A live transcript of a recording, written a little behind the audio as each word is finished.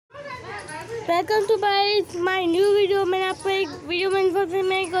Welcome to my new video. मैंने आपको एक वीडियो में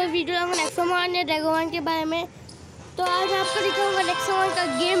एक वीडियो लाऊंगा नेक्सोमॉन या ड्रैगोन के बारे में। तो आज आपको दिखाऊंगा नेक्सोमॉन का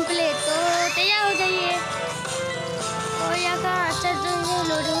गेम प्ले। तो तैयार हो जाइए। और यहाँ का अच्छा जो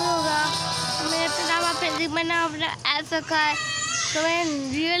लोडिंग होगा। मेरे अपना नाम मैंने अपना ऐप रखा है, तो मैं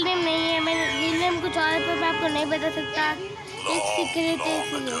रियल नेम नहीं है, मैं रियल नेम कुछ और है, पर मैं आपको नहीं बता सकता। एक सीक्रेट है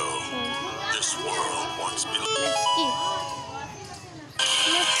इसलिए।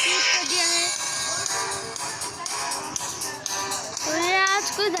 आज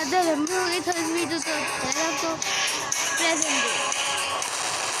कोई ज़्यादा लंबी हो गई तो इस वीडियो तो आपको प्रेजेंट दे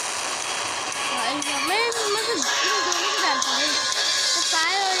मैं दोनों को डालता है तो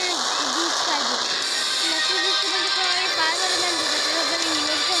फायर और दूध का दो फायर वाला मैंने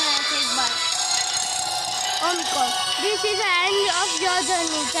एक बार this is the end of your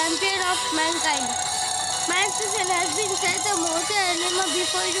journey champion of Mankind My decision has been set the most early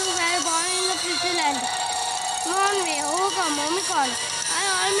before you were born in the pretty land. Come on, way, overcome, Omicron, an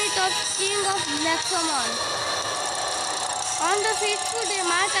army of king of nexomon. On the fateful day,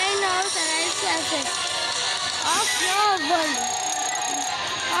 my kind house arrives to assist of your world.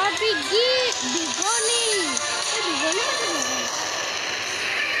 Bigoni.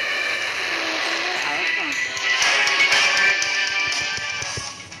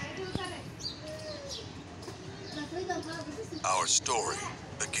 Our story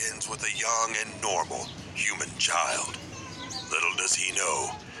begins with a young and normal human child. Little does he know,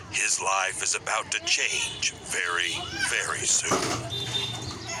 his life is about to change very, very soon.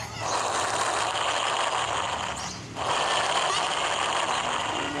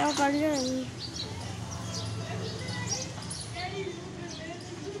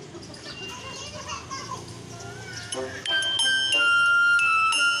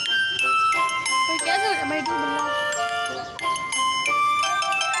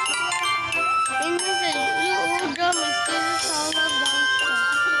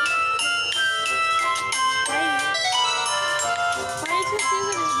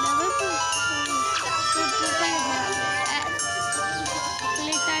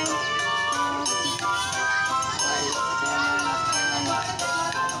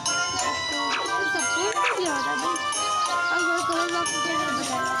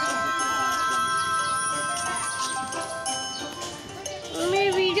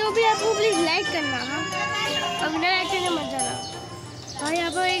 भी आपको please like करना। और बिना like करने मत जाना। और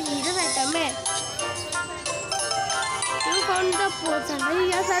यहाँ पर एक वीडियो आइटम है तो कौन सा पोर्शन है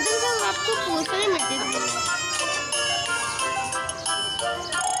या साथ में आपको पोर्शन ही मिलते हैं।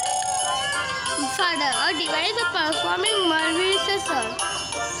 Father, a device of performing marvelous sir.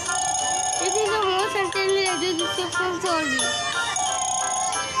 This is the most certainly education story.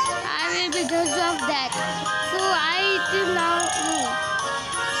 I will be judge of that. So I it is now me.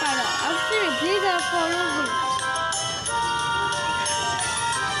 Please follow me.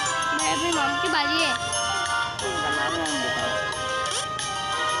 मैं अपनी mom की बारी है।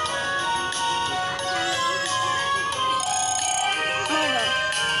 Mother,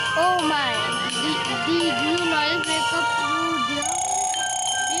 oh my, did you not wake up, you dear?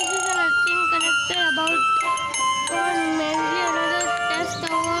 This is nothing connected about or mainly another test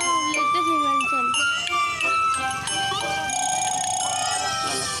of our latest invention.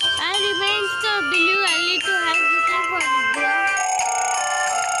 I remain to believe only to have written for this dear.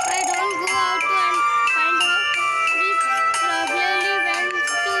 I don't go out to and find her. This probably went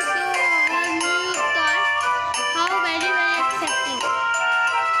to show her new thought how very, very accepting.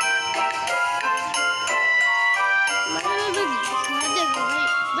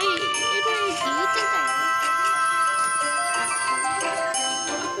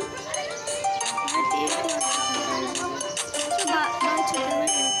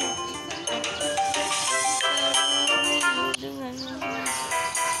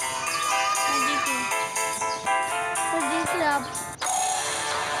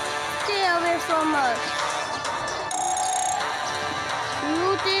 Stay away from her. You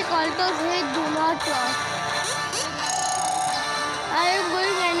take Alto's head, do not trust. I am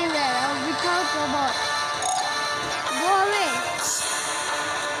going anywhere without robot. Go away.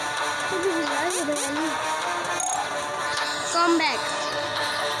 Come back.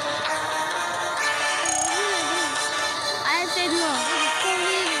 I said no.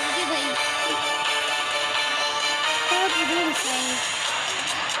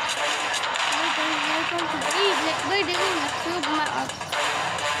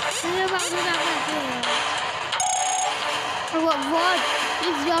 What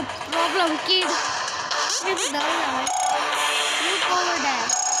is your problem, kid? Sit down. Look over there.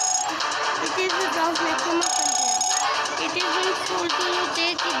 It is the dog's maximum control. It is useful to you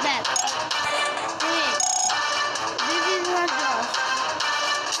take it back.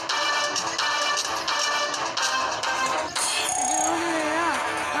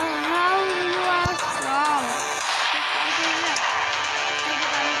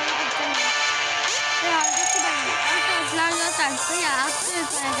 भैया आपके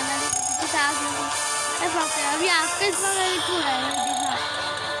try करना किसी आग में अभी आपके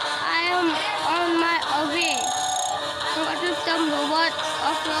I am on my way to some robot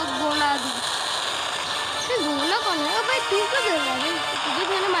of गोला दूँ गोला कौन है भाई तू क्यों दे रहा है तुझे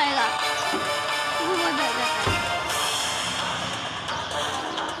मैंने मारेगा वो बहुत डर जाता है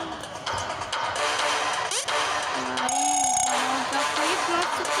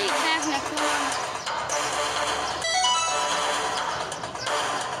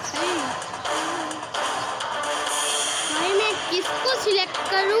किसको सिलेक्ट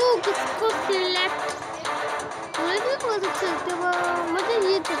करूँ किसको सिलेक्ट मुझे बहुत अच्छा लगता है मुझे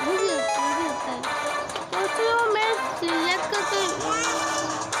ये लगता है तो चलो मैं सिलेक्ट करके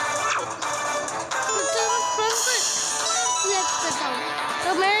सिलेक्ट करता हूँ तो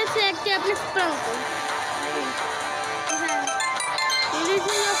मैंने सिलेक्ट किया अपने स्प्रंग को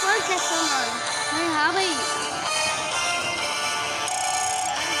फर्स्ट नexomon हाँ भाई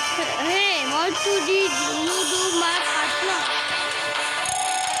hey what did you do my partner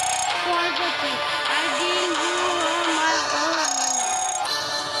for the trip I gave you my own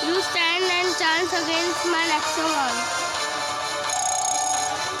you stand and chance against my nexomon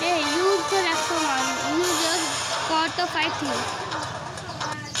hey use the nexomon you just got the fighting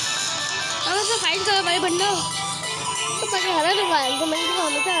हम तो fight कर भाई बंदा तो पहले हरा तो गाल तो मैंने तो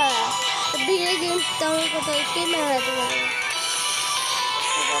हमेशा हराया तब भी ये गेम डाउनलोड करता है इसके मैं हराता हूँ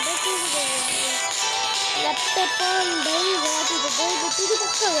लैपटॉप पर भाई गया थी तो भाई बच्ची को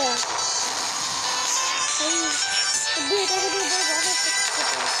पक्का गया तब भी हटा के तो बहुत अच्छा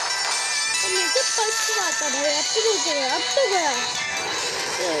और मुझे फर्स्ट आता भाई अब तो गया अब तो गया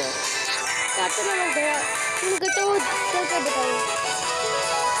काटने में गया तुम कहते हो चल कर बताओ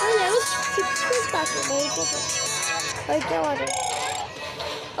लेवल 6 पास है भाई तो भाई क्या बात है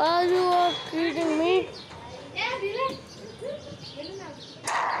Are you kidding me?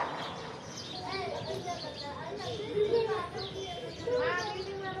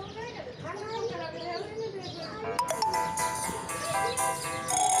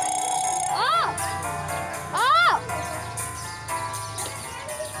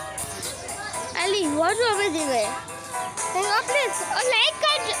 Ali, what do you do? Hang on, please. Like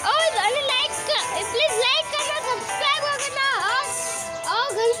please like करना, subscribe करना, और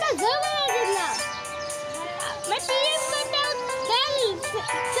घंटा जरूर दबाना। मैं PM करता हूँ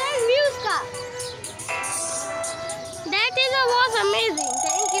 10 views का। That was amazing.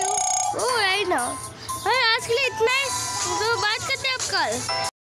 Thank you. Oh right now. आज के लिए इतना ही। तो बात करते हैं अब कल।